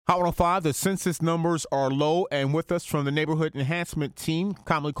Hot 105, the census numbers are low, and with us from the Neighborhood Enhancement team,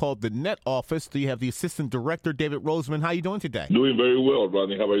 commonly called the NET office, you have the Assistant Director, David Rosemon. How are you doing today? Doing very well,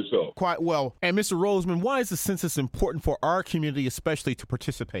 Rodney. How about yourself? Quite well. And Mr. Rosemon, why is the census important for our community, especially to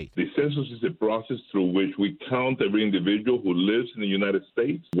participate? The census is a process through which we count every individual who lives in the United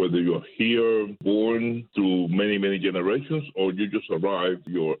States, whether you're here, born through many, many generations, or you just arrived,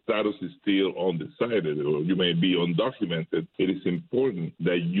 your status is still undecided, or you may be undocumented. It is important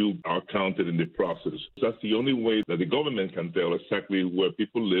that you are counted in the process. That's the only way that the government can tell exactly where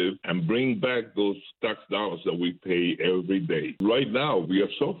people live and bring back those tax dollars that we pay every day. Right now, we are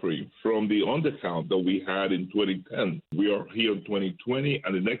suffering from the undercount that we had in 2010. We are here in 2020,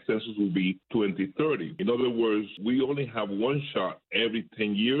 and the next census will be 2030. In other words, we only have one shot every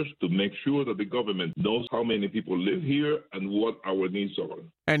 10 years to make sure that the government knows how many people live here and what our needs are.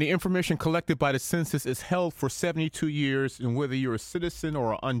 And the information collected by the census is held for 72 years, and whether you're a citizen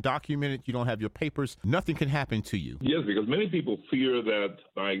or undocumented, you don't have your papers, nothing can happen to you. Yes, because many people fear that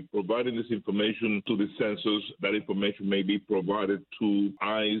by providing this information to the census, that information may be provided to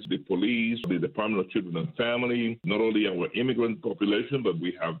ICE, the police, the Department of Children and Family, not only our immigrant population, but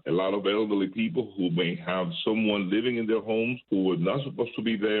we have a lot of elderly people who may have someone living in their homes who are not supposed to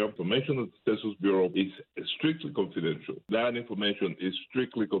be there. Information of the Census Bureau is strictly confidential. That information is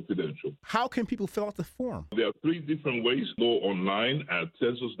strictly confidential. How can people fill out the form? There are three different ways. Go online at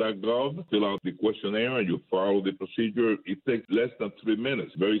census.gov, fill out the questionnaire, and you follow the procedure. It takes less than 3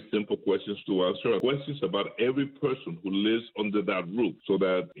 minutes. Very simple questions to answer. Questions about every person who lives under that roof, so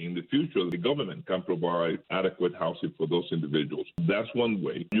that in the future, the government can provide adequate housing for those individuals. That's one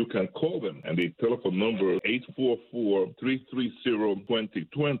way. You can call them, and the telephone number is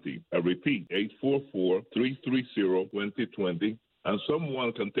 844-330-2020. I repeat, 844-330-2020. And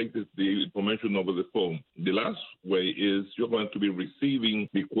someone can take the information over the phone. The last way is you're going to be receiving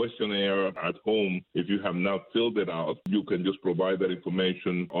the questionnaire at home. If you have not filled it out, you can just provide that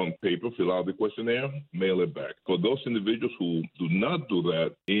information on paper, fill out the questionnaire, mail it back. For those individuals who do not do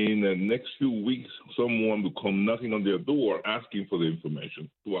that, in the next few weeks, someone will come knocking on their door asking for the information.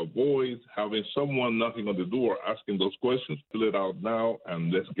 To avoid having someone knocking on the door asking those questions, fill it out now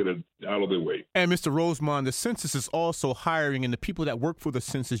and let's get it out of the way. And Mr. Rosemon, the census is also hiring, and the people that work for the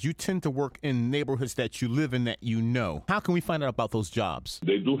census, you tend to work in neighborhoods that you live in that you know. How can we find out about those jobs?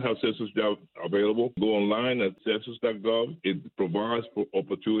 They do have census jobs available. Go online at census.gov. It provides for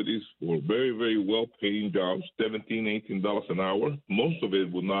opportunities for very, very well-paying jobs, $17, $18 an hour. Most of it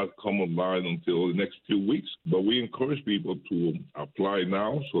will not come online until the next few weeks, but we encourage people to apply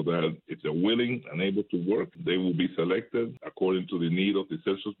now so that if they're willing and able to work, they will be selected according to the need of the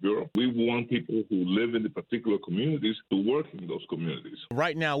Census Bureau. We want people who live in the particular communities to work in those communities.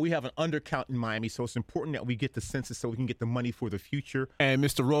 Right now, we have an undercount in Miami, so it's important that we get the census so we can get the money for the future. And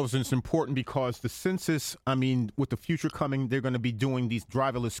Mr. Rosen, it's important because the census, with the future coming, they're going to be doing these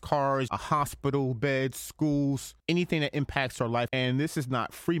driverless cars, a hospital, beds, schools, anything that impacts our life. And this is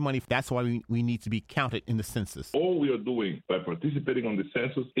not free money. That's why we need to be counted in the census. All we are doing by participating on the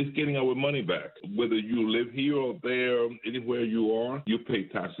census is getting our money back. Whether you live here or there, anywhere you are, you pay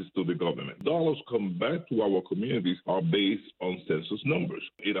taxes to the government. Dollars come back to our communities are based on census numbers.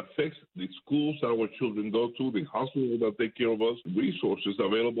 It affects the schools that our children go to, the hospitals that take care of us, resources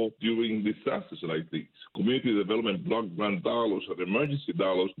available during disasters like these. Community development block grant dollars and emergency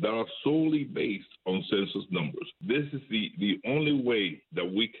dollars that are solely based on census numbers. This is the only way that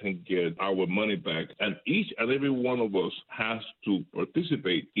we can get our money back, and each and every one of us has to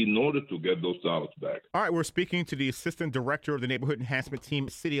participate in order to get those dollars back. All right, we're speaking to the Assistant Director of the Neighborhood Enhancement Team,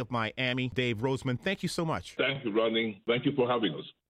 City of Miami, Dave Rosemon. Thank you so much. Thank you, Rodney. Thank you for having us.